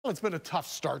Well, it's been a tough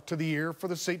start to the year for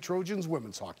the SAIT Trojans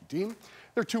women's hockey team.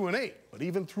 They're 2-8, but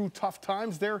even through tough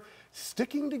times, they're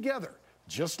sticking together,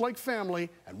 just like family,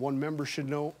 and one member should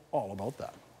know all about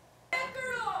that.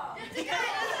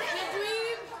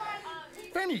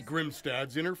 Fanny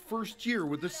Grimstad's in her first year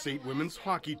with the SAIT women's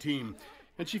hockey team,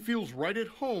 and she feels right at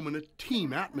home in a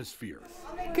team atmosphere.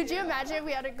 Could you imagine if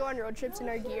we had to go on road trips in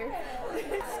our gear?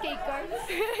 Skate guards.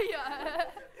 Yeah.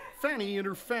 Fanny and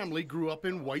her family grew up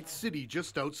in White City,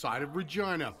 just outside of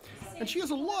Regina. And she has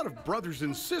a lot of brothers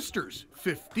and sisters,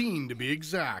 15 to be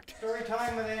exact. Story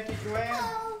time with Auntie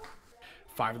Joanne.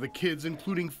 5 of the kids,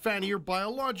 including Fanny, are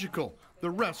biological.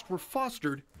 The rest were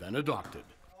fostered, then adopted.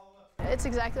 It's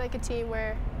exactly like a team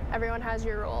where everyone has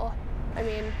your role. I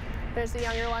mean, there's the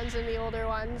younger ones and the older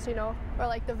ones, you know, or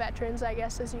like the veterans, I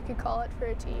guess, as you could call it, for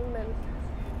a team, and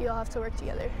you all have to work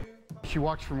together. She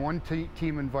walks from one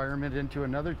team environment into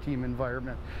another team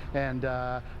environment, and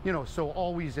you know, so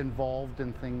always involved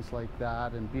in things like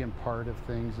that and being part of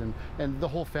things, and the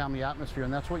whole family atmosphere,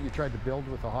 and that's what you tried to build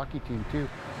with the hockey team too.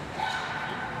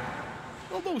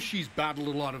 Although she's battled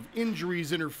a lot of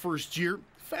injuries in her first year,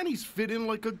 Fanny's fit in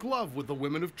like a glove with the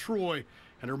women of Troy,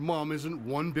 and her mom isn't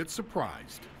one bit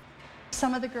surprised.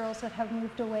 Some of the girls that have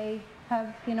moved away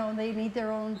have, you know, they need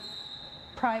their own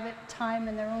private time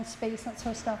and their own space and that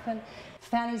sort of stuff, and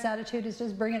Fanny's attitude is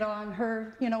just bring it on.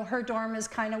 Her, you know, her dorm is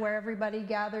kind of where everybody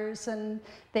gathers, and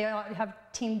they all have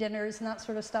team dinners and that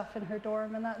sort of stuff in her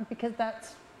dorm, and that because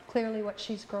that's clearly what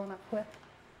she's grown up with.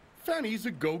 Fanny's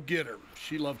a go-getter.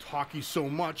 She loved hockey so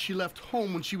much she left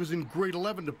home when she was in grade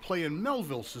 11 to play in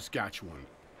Melville, Saskatchewan.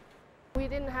 We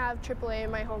didn't have AAA in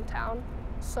my hometown,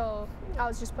 so I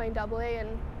was just playing AA,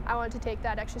 and I wanted to take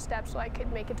that extra step so I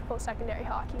could make it to post-secondary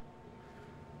hockey.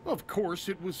 Of course,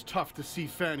 it was tough to see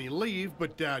Fanny leave,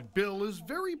 but Dad Bill is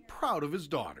very proud of his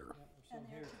daughter.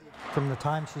 From the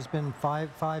time she's been five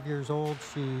years old,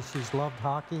 she's loved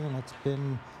hockey, and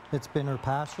it's been her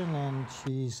passion, and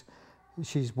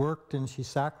she's worked and she's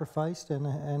sacrificed and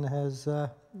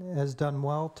has done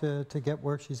well to get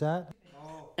where she's at.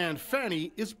 And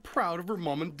Fanny is proud of her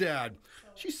mom and dad.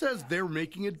 She says they're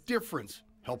making a difference,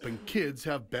 helping kids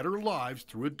have better lives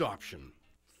through adoption.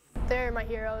 They're my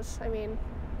heroes. I mean,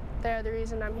 they're the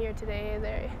reason I'm here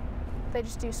today. They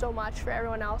just do so much for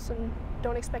everyone else and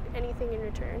don't expect anything in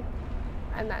return.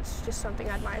 And that's just something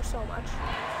I admire so much.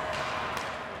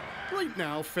 Right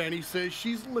now, Fanny says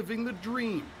she's living the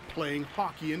dream, playing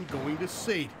hockey and going to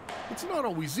SAIT. It's not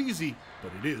always easy,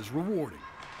 but it is rewarding.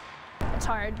 It's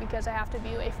hard because I have to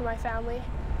be away from my family,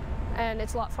 and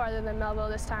it's a lot farther than Melville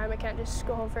this time. I can't just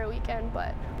go home for a weekend,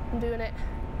 but I'm doing it.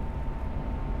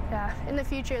 Yeah, in the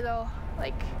future though,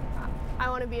 like, I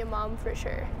want to be a mom for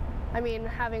sure. I mean,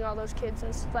 having all those kids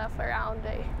and stuff around,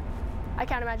 I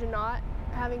can't imagine not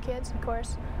having kids, of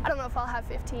course. I don't know if I'll have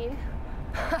 15.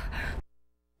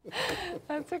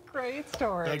 That's a great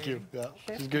story. Thank you. Yeah,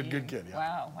 she's a good kid. Yeah.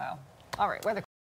 Wow, wow. All right, weather.